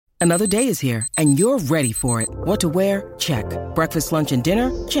Another day is here, and you're ready for it. What to wear? Check. Breakfast, lunch, and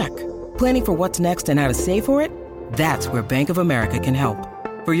dinner? Check. Planning for what's next and how to save for it? That's where Bank of America can help.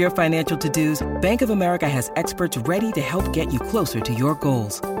 For your financial to-dos, Bank of America has experts ready to help get you closer to your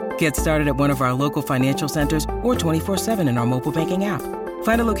goals. Get started at one of our local financial centers or 24/7 in our mobile banking app.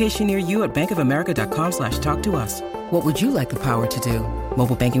 Find a location near you at bankofamerica.com/talktous. What would you like the power to do?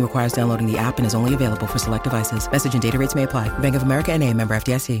 Mobile banking requires downloading the app and is only available for select devices. Message and data rates may apply. Bank of America N.A., member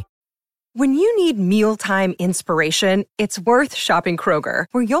FDIC. When you need mealtime inspiration, it's worth shopping Kroger,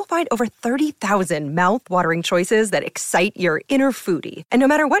 where you'll find over 30,000 mouth-watering choices that excite your inner foodie. And no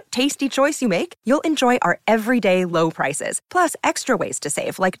matter what tasty choice you make, you'll enjoy our everyday low prices, plus extra ways to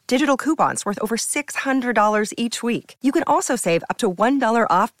save, like digital coupons worth over $600 each week. You can also save up to $1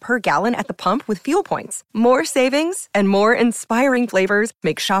 off per gallon at the pump with fuel points. More savings and more inspiring flavors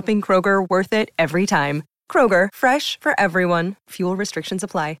make shopping Kroger worth it every time. Kroger, fresh for everyone. Fuel restrictions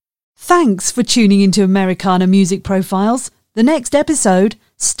apply. Thanks for tuning into Americana Music Profiles. The next episode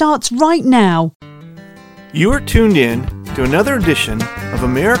starts right now. You are tuned in to another edition of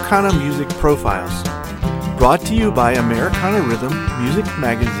Americana Music Profiles, brought to you by Americana Rhythm Music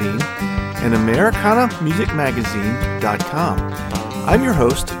Magazine and AmericanaMusicMagazine.com. I'm your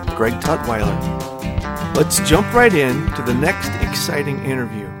host, Greg Tutwiler. Let's jump right in to the next exciting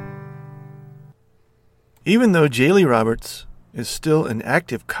interview. Even though Jaylee Roberts is still an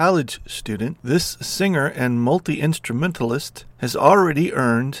active college student, this singer and multi-instrumentalist has already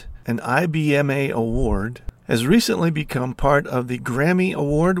earned an IBMA award, has recently become part of the Grammy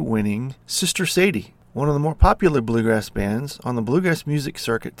Award-winning Sister Sadie, one of the more popular bluegrass bands on the bluegrass music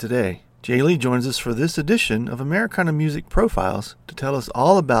circuit today. Jaylee joins us for this edition of Americana Music Profiles to tell us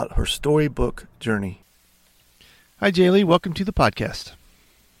all about her storybook journey. Hi Jaylee, welcome to the podcast.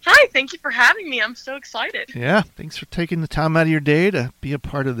 Hi, thank you for having me. I'm so excited. Yeah, thanks for taking the time out of your day to be a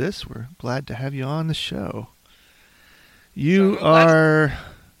part of this. We're glad to have you on the show. You are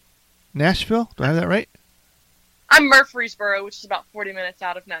Nashville? Do I have that right? I'm Murfreesboro, which is about 40 minutes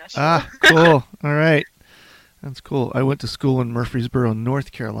out of Nashville. Ah, cool. All right. That's cool. I went to school in Murfreesboro,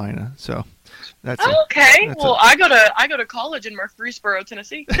 North Carolina, so that's okay. I go to college in Murfreesboro,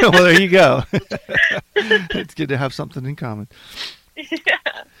 Tennessee. Well, there you go. It's good to have something in common. Yeah.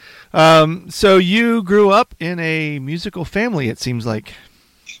 So you grew up in a musical family, it seems like.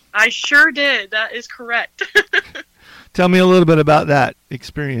 I sure did. That is correct. Tell me a little bit about that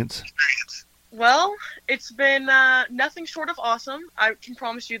experience. Well, it's been nothing short of awesome. I can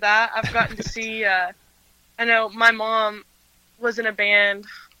promise you that. I've gotten to see, I know my mom was in a band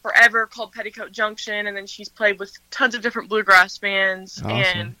forever called Petticoat Junction, and then she's played with tons of different bluegrass bands. Awesome.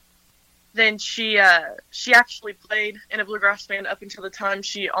 And then she actually played in a bluegrass band up until the time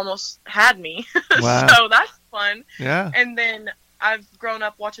she almost had me. Wow. So that's fun. Yeah. And then I've grown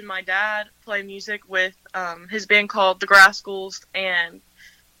up watching my dad play music with his band called the Grascals, and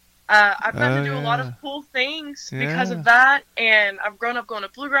I've gotten to do a lot of cool things because of that. And I've grown up going to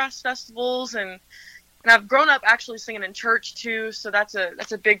bluegrass festivals, and I've grown up actually singing in church too. So that's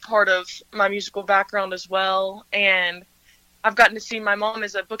a big part of my musical background as well. And I've gotten to see my mom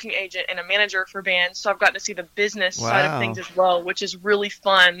as a booking agent and a manager for bands, so I've gotten to see the business side of things as well, which is really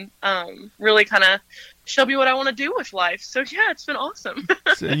fun. Really kind of show me what I want to do with life. So yeah, it's been awesome.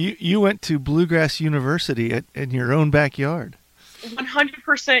 So you went to Bluegrass University in your own backyard.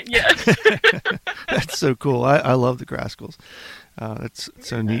 100% yes. That's so cool. I love the Grascals. That's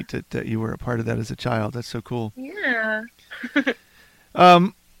so neat that you were a part of that as a child. That's so cool. Yeah.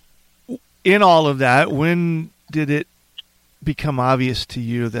 In all of that, when did it become obvious to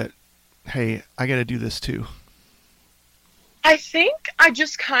you that, hey, I got to do this too? I think I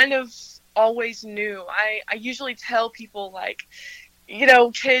just kind of always knew. I usually tell people, like, you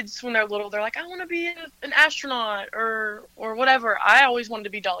know, kids when they're little, they're like, I want to be an astronaut or whatever. I always wanted to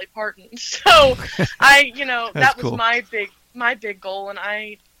be Dolly Parton. So that was cool. my big goal. And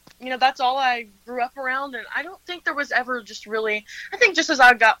that's all I grew up around. And I don't think there was ever just really, I think just as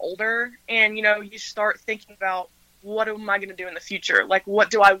I got older and, you start thinking about, what am I going to do in the future? Like,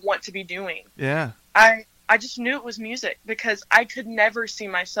 what do I want to be doing? Yeah. I just knew it was music because I could never see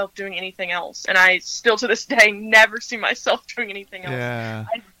myself doing anything else. And I still to this day never see myself doing anything else. Yeah.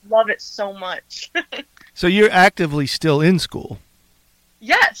 I love it so much. So you're actively still in school?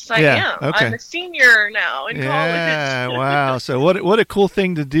 Yes, I am. Okay. I'm a senior now in college. Yeah, wow. So what a cool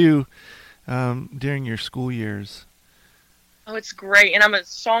thing to do during your school years. Oh, it's great. And I'm a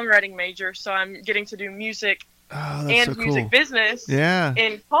songwriting major, so I'm getting to do music and so cool. music business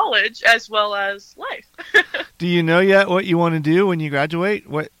in college as well as life. Do you know yet what you want to do when you graduate?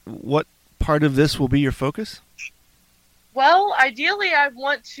 What part of this will be your focus? Well, ideally, I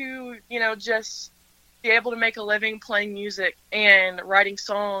want to, just be able to make a living playing music and writing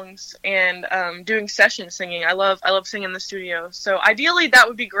songs and doing session singing. I love singing in the studio. So ideally, that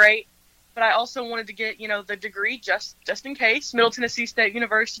would be great. But I also wanted to get, the degree just in case. Middle Tennessee State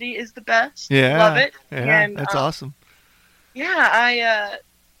University is the best. Yeah, love it. Yeah, and, that's awesome. Yeah,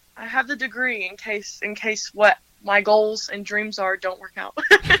 I have the degree in case what my goals and dreams are don't work out.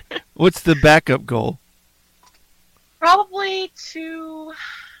 What's the backup goal? Probably to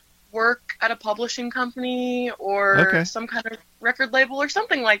work at a publishing company or some kind of record label or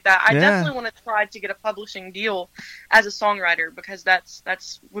something like that. I definitely want to try to get a publishing deal as a songwriter because that's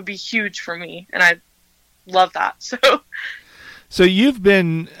would be huge for me, and I love that. So you've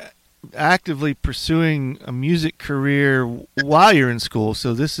been actively pursuing a music career while you're in school.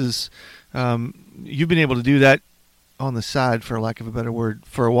 So this is you've been able to do that on the side, for lack of a better word,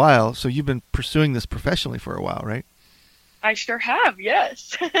 for a while. So you've been pursuing this professionally for a while, right? I sure have,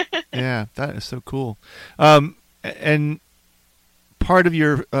 yes. Yeah, that is so cool. And part of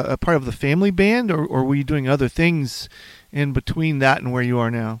your part of the family band, or were you doing other things in between that and where you are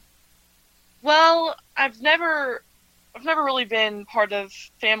now? Well, I've never really been part of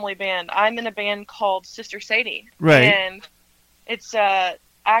family band. I'm in a band called Sister Sadie, right? And it's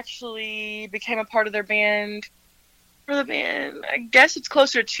actually became a part of their band. For the band, I guess it's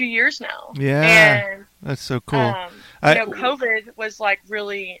closer to 2 years now. Yeah, and that's so cool. COVID was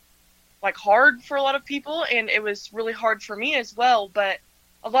really hard for a lot of people, and it was really hard for me as well. But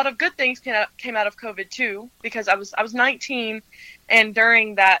a lot of good things came out of COVID too, because I was 19, and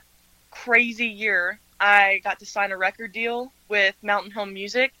during that crazy year, I got to sign a record deal with Mountain Home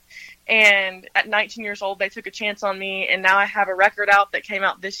Music, and at 19 years old, they took a chance on me, and now I have a record out that came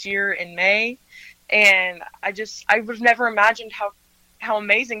out this year in May. And I would have never imagined how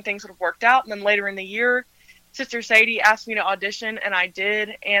amazing things would have worked out. And then later in the year, Sister Sadie asked me to audition, and I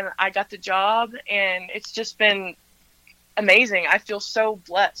did, and I got the job, and it's just been amazing. I feel so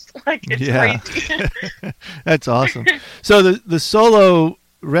blessed. It's crazy. That's awesome. So the solo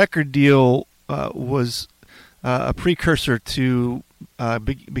record deal was a precursor to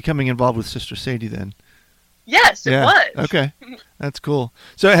becoming involved with Sister Sadie then? Yes, it was. Okay, that's cool.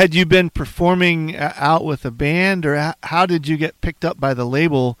 So had you been performing out with a band, or how did you get picked up by the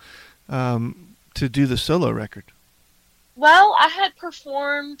label to do the solo record? Well, I had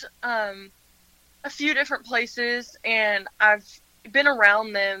performed a few different places, and I've been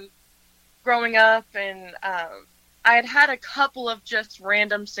around them growing up, and I had a couple of just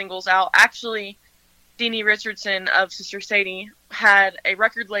random singles out. Actually, Deanie Richardson of Sister Sadie had a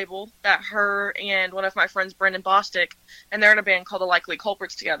record label that her and one of my friends, Brendan Bostick, and they're in a band called The Likely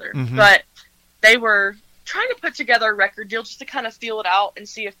Culprits together. Mm-hmm. But they were trying to put together a record deal just to kind of feel it out and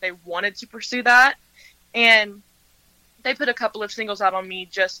see if they wanted to pursue that. And they put a couple of singles out on me,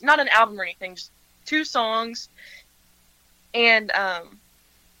 just not an album or anything, just 2 songs. And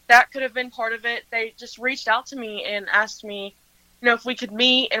that could have been part of it. They just reached out to me and asked me, if we could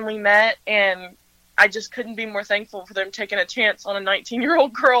meet, and we met, and I just couldn't be more thankful for them taking a chance on a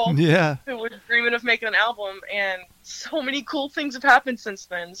 19-year-old girl who was dreaming of making an album, and so many cool things have happened since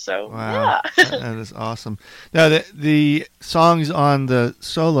then. So, wow. Yeah. That is awesome. Now, the songs on the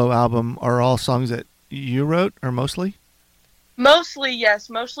solo album are all songs that you wrote, or mostly? Mostly, yes.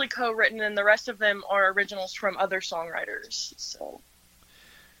 Mostly co-written, and the rest of them are originals from other songwriters. So.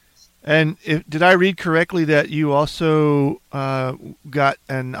 And did I read correctly that you also got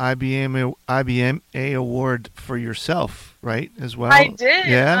an IBMA award for yourself, right, as well? I did.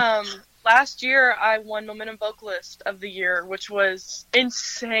 Yeah. Last year, I won Momentum Vocalist of the Year, which was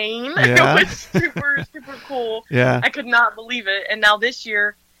insane. Yeah. It was super, super cool. Yeah. I could not believe it. And now this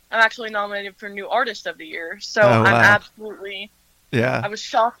year, I'm actually nominated for New Artist of the Year. So wow. I'm absolutely... Yeah. I was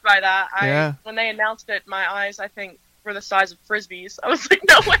shocked by that. When they announced it, my eyes, I think, were the size of Frisbees. I was like,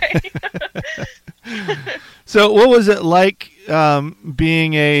 no way. So what was it like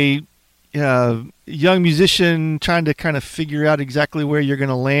being a young musician trying to kind of figure out exactly where you're going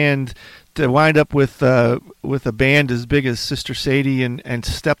to land to wind up with a band as big as Sister Sadie and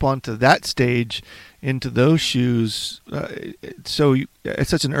step onto that stage into those shoes so at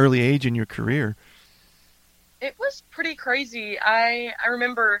such an early age in your career? It was pretty crazy. I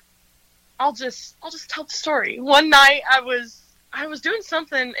remember... I'll just tell the story. One night I was doing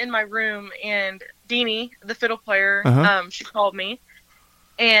something in my room, and Deanie, the fiddle player, she called me,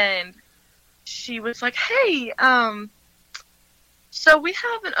 and she was like, "Hey, so we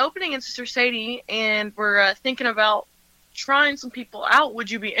have an opening in Sister Sadie, and we're thinking about trying some people out. Would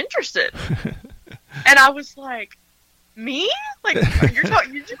you be interested?" And I was like, "Me? Like, did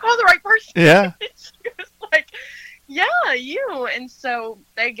you call the right person?" Yeah. She was like, Yeah, you. And so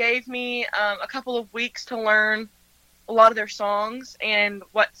they gave me a couple of weeks to learn a lot of their songs and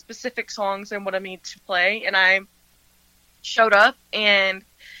what specific songs and what I need to play. And I showed up and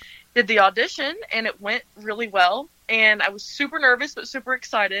did the audition, and it went really well. And I was super nervous, but super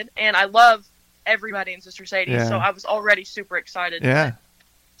excited. And I love everybody in Sister Sadie, so I was already super excited. Yeah.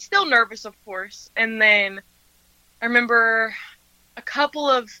 Still nervous, of course. And then I remember a couple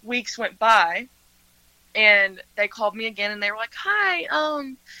of weeks went by, and they called me again, and they were like, "Hi,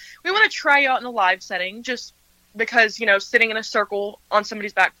 we want to try you out in a live setting, just because, you know, sitting in a circle on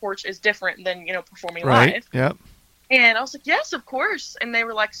somebody's back porch is different than, you know, performing live." Yep. And I was like, "Yes, of course." And they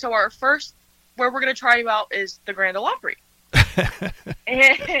were like, "So our first, where we're going to try you out is the Grand Ole Opry."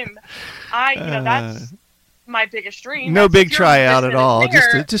 And I, you know, that's my biggest dream. No big tryout at all.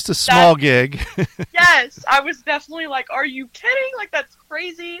 Just a small gig. Yes, I was definitely like, "Are you kidding? Like, that's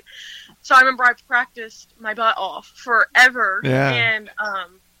crazy." So I remember I practiced my butt off forever. Yeah. And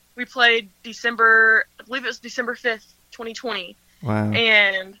we played December, I believe it was December 5th, 2020. Wow.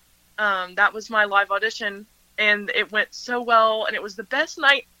 And that was my live audition, and it went so well, and it was the best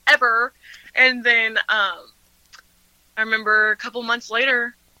night ever. And then I remember a couple months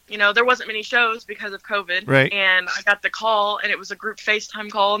later, you know, there wasn't many shows because of COVID. Right. And I got the call, and it was a group FaceTime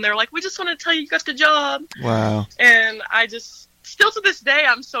call, and they were like, "We just want to tell you got the job." Wow. And I just, still to this day,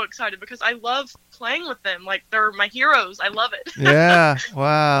 I'm so excited because I love playing with them. Like, they're my heroes. I love it. Yeah.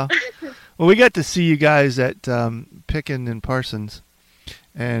 Wow. Well, we got to see you guys at Pickin and Parsons,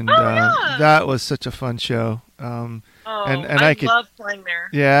 and that was such a fun show. And I love playing there.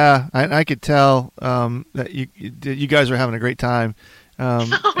 Yeah, I could tell that you guys were having a great time.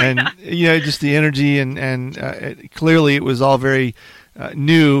 And you know, just the energy and clearly it was all very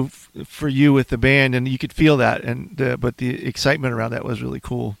new for you with the band, and you could feel that, but the excitement around that was really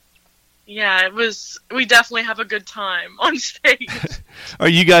cool. Yeah, it was. We definitely have a good time on stage. Are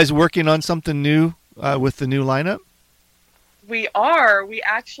you guys working on something new with the new lineup? We are. We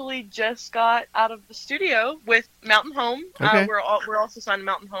actually just got out of the studio with Mountain Home. Okay. We're also signed to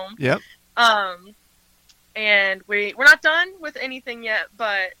Mountain Home. Yep. And we're not done with anything yet,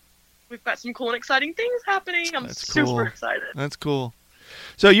 but we've got some cool and exciting things happening. I'm super excited. That's cool.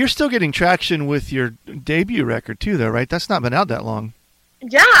 So you're still getting traction with your debut record too, though, right? That's not been out that long.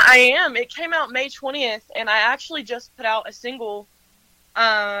 Yeah, I am. It came out May 20th, and I actually just put out a single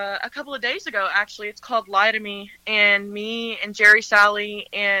a couple of days ago, actually. It's called Lie to Me, and me and Jerry Sally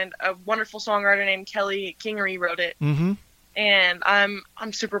and a wonderful songwriter named Kelly Kingery wrote it. Mm-hmm. And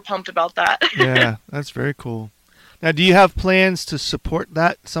I'm super pumped about that. Yeah, that's very cool. Now, do you have plans to support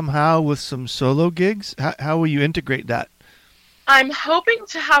that somehow with some solo gigs? How will you integrate that? I'm hoping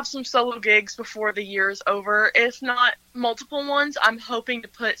to have some solo gigs before the year is over. If not multiple ones, I'm hoping to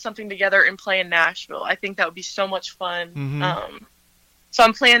put something together and play in Nashville. I think that would be so much fun. Mm-hmm. So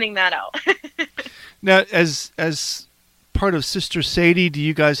I'm planning that out. Now, as part of Sister Sadie, do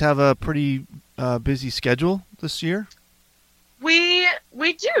you guys have a pretty busy schedule this year? We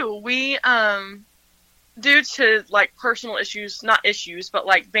do. We due to like personal issues, not issues, but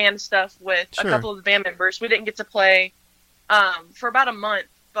like band stuff with a couple of the band members, we didn't get to play for about a month.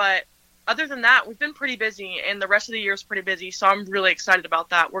 But other than that, we've been pretty busy, and the rest of the year is pretty busy. So I'm really excited about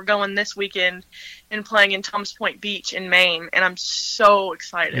that. We're going this weekend and playing in Thomas Point Beach in Maine, and I'm so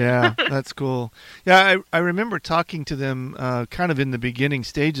excited. Yeah, that's cool. Yeah, I remember talking to them kind of in the beginning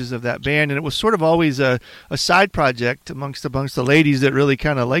stages of that band, and it was sort of always a side project amongst the ladies that really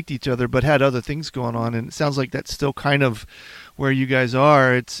kind of liked each other but had other things going on, and it sounds like that's still kind of where you guys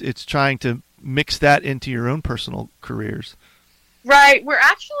are. It's trying to mix that into your own personal careers. Right. We're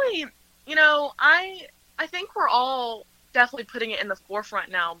actually, you know, I think we're all definitely putting it in the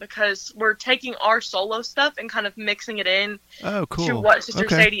forefront now because we're taking our solo stuff and kind of mixing it in to what Sister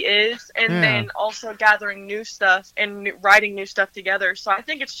Sadie is, and then also gathering new stuff and writing new stuff together. So I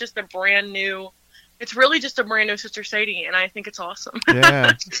think it's just it's really just a brand new Sister Sadie, and I think it's awesome.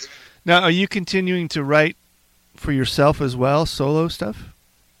 Yeah. Now, are you continuing to write for yourself as well, solo stuff?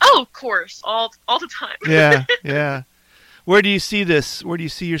 Oh, of course, all the time. Yeah, yeah. Where do you see this? Where do you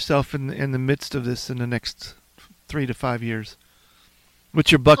see yourself in the midst of this in the next 3 to 5 years?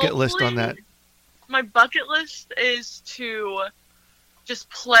 What's your bucket list on that? My bucket list is to just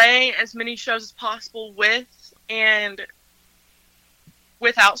play as many shows as possible with and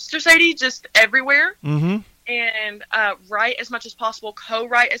without Sister Sadie, just everywhere. Mm-hmm. And write as much as possible,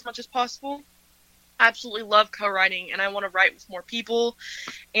 co-write as much as possible. I absolutely love co-writing, and I want to write with more people.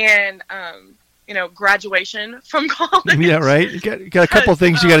 And graduation from college. Yeah, right. You got a couple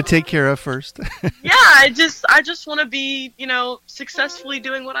things you got to take care of first. Yeah, I just want to be, successfully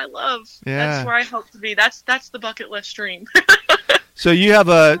doing what I love. Yeah. That's where I hope to be. That's the bucket list dream. So you have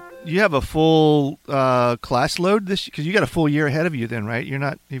a full class load because you got a full year ahead of you then, right?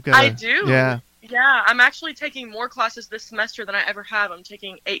 I do. Yeah. Yeah, I'm actually taking more classes this semester than I ever have. I'm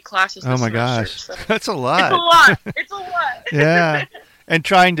taking 8 classes this semester. Oh my gosh. So. That's a lot. It's a lot. Yeah. And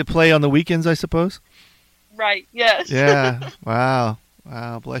trying to play on the weekends, I suppose? Right, yes. Yeah. Wow,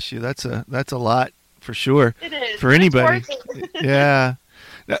 bless you. That's a lot for sure. It is. For anybody. Yeah.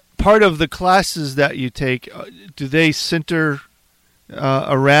 Part of the classes that you take, do they center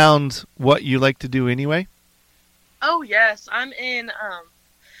around what you like to do anyway? Oh, yes. I'm in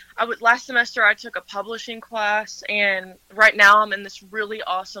last semester I took a publishing class, and right now I'm in this really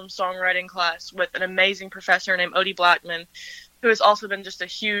awesome songwriting class with an amazing professor named Odie Blackman, who has also been just a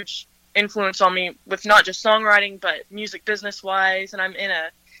huge influence on me with not just songwriting, but music business-wise. And I'm in a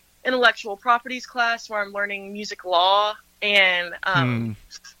intellectual properties class where I'm learning music law, and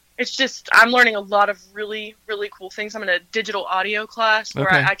it's just, I'm learning a lot of really, really cool things. I'm in a digital audio class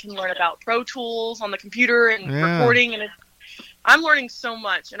where I can learn about Pro Tools on the computer and recording, and I'm learning so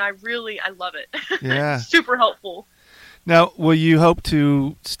much, and I love it. Yeah. It's super helpful. Now, will you hope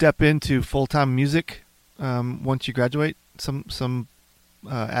to step into full-time music once you graduate? Some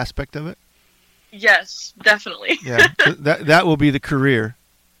aspect of it? Yes, definitely. Yeah, that will be the career.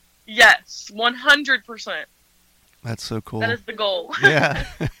 Yes, 100%. That's so cool. That is the goal. Yeah.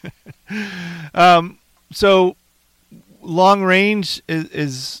 So, long range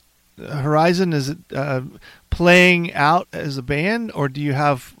is Horizon. Is it playing out as a band, or do you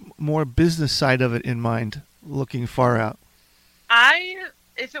have more business side of it in mind, looking far out?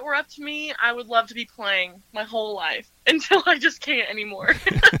 If it were up to me, I would love to be playing my whole life until I just can't anymore.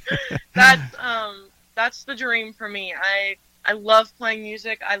 That's the dream for me. I love playing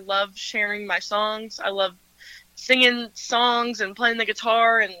music. I love sharing my songs. I love singing songs and playing the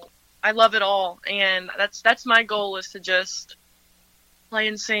guitar, and I love it all. And that's my goal, is to just play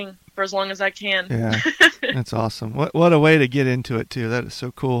and sing for as long as I can. Yeah, that's awesome. What a way to get into it too. That is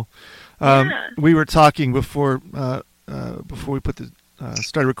so cool. Yeah. We were talking before we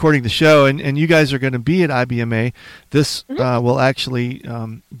started recording the show, and you guys are going to be at IBMA. This will actually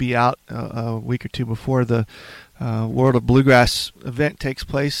be out a week or two before the World of Bluegrass event takes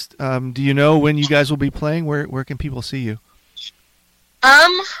place. Do you know when you guys will be playing? Where can people see you?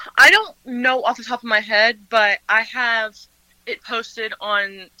 I don't know off the top of my head, but I have it posted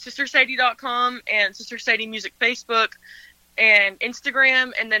on SisterSadie.com and Sister Sadie Music Facebook and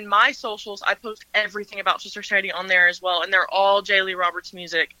Instagram, and then my socials, I post everything about Sister Sadie on there as well, and they're all J. Lee Roberts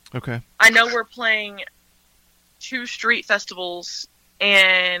music. Okay. I know we're playing 2 street festivals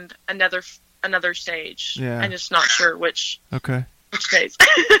and another stage. Yeah. I'm just not sure which days.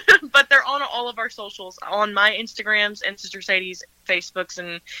 But they're on all of our socials, on my Instagrams and Sister Sadie's Facebooks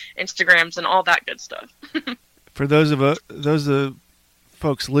and Instagrams and all that good stuff. For those of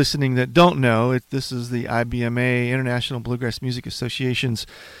folks listening that don't know, this is the IBMA, International Bluegrass Music Association's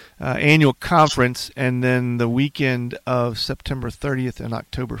annual conference, and then the weekend of September 30th and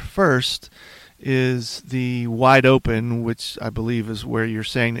October 1st is the Wide Open, which I believe is where you're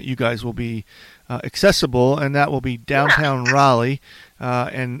saying that you guys will be accessible, and that will be downtown Raleigh,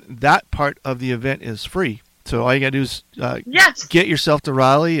 and that part of the event is free. So all you got to do is get yourself to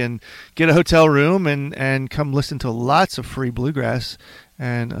Raleigh and get a hotel room and come listen to lots of free bluegrass,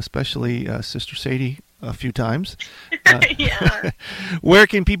 and especially Sister Sadie a few times. Yeah. Where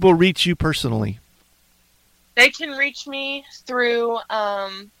can people reach you personally? They can reach me through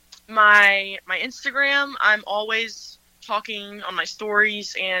my Instagram. I'm always talking on my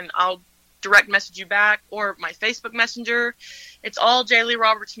stories, and I'll direct message you back, or my Facebook Messenger. It's all J. Lee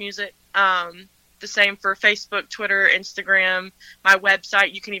Roberts music. The same for Facebook, Twitter, Instagram, my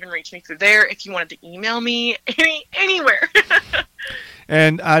website. You can even reach me through there if you wanted to email me anywhere.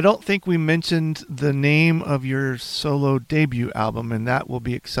 And I don't think we mentioned the name of your solo debut album, and that will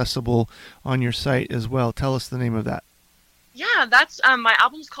be accessible on your site as well. Tell us the name of that. Yeah, that's my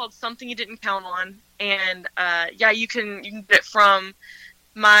album's called Something You Didn't Count On, and you can get it from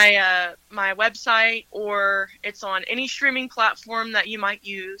my website, or it's on any streaming platform that you might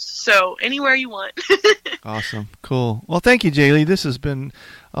use. So anywhere you want. Awesome, cool. Well, thank you, J. Lee. This has been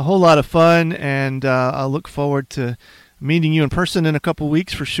a whole lot of fun, and I'll look forward to meeting you in person in a couple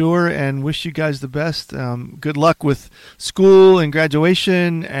weeks for sure, and wish you guys the best. Good luck with school and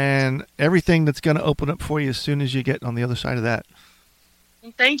graduation and everything that's going to open up for you as soon as you get on the other side of that.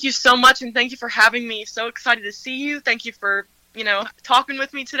 Thank you so much, and thank you for having me. So excited to see you. Thank you for talking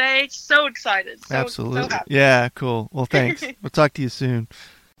with me today. So excited. Absolutely. So happy. Yeah, cool. Well, thanks. We'll talk to you soon.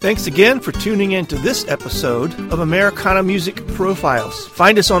 Thanks again for tuning in to this episode of Americana Music Profiles.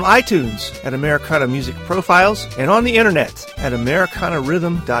 Find us on iTunes at Americana Music Profiles and on the internet at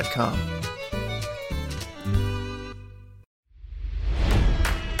americanarhythm.com.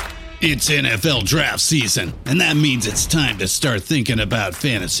 It's NFL draft season, and that means it's time to start thinking about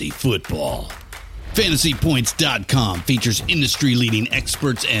fantasy football. FantasyPoints.com features industry-leading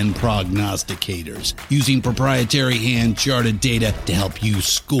experts and prognosticators using proprietary hand-charted data to help you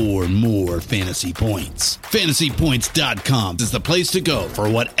score more fantasy points. FantasyPoints.com is the place to go for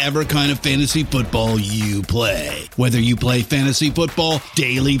whatever kind of fantasy football you play. Whether you play fantasy football,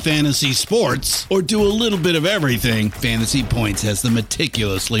 daily fantasy sports, or do a little bit of everything, Fantasy Points has the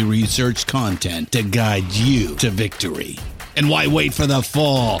meticulously researched content to guide you to victory. And why wait for the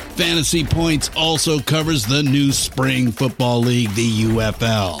fall? Fantasy Points also covers the new spring football league, the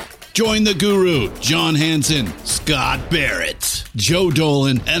UFL. Join the guru, John Hansen, Scott Barrett, Joe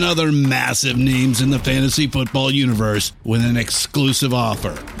Dolan, and other massive names in the fantasy football universe with an exclusive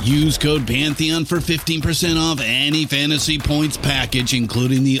offer. Use code Pantheon for 15% off any Fantasy Points package,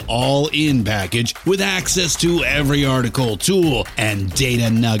 including the all-in package, with access to every article, tool, and data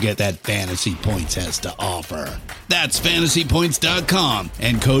nugget that Fantasy Points has to offer. That's FantasyPoints.com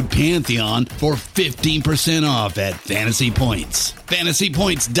and code Pantheon for 15% off at Fantasy Points.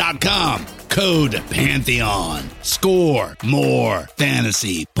 FantasyPoints.com, code Pantheon. Score more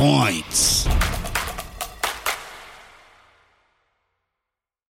fantasy points.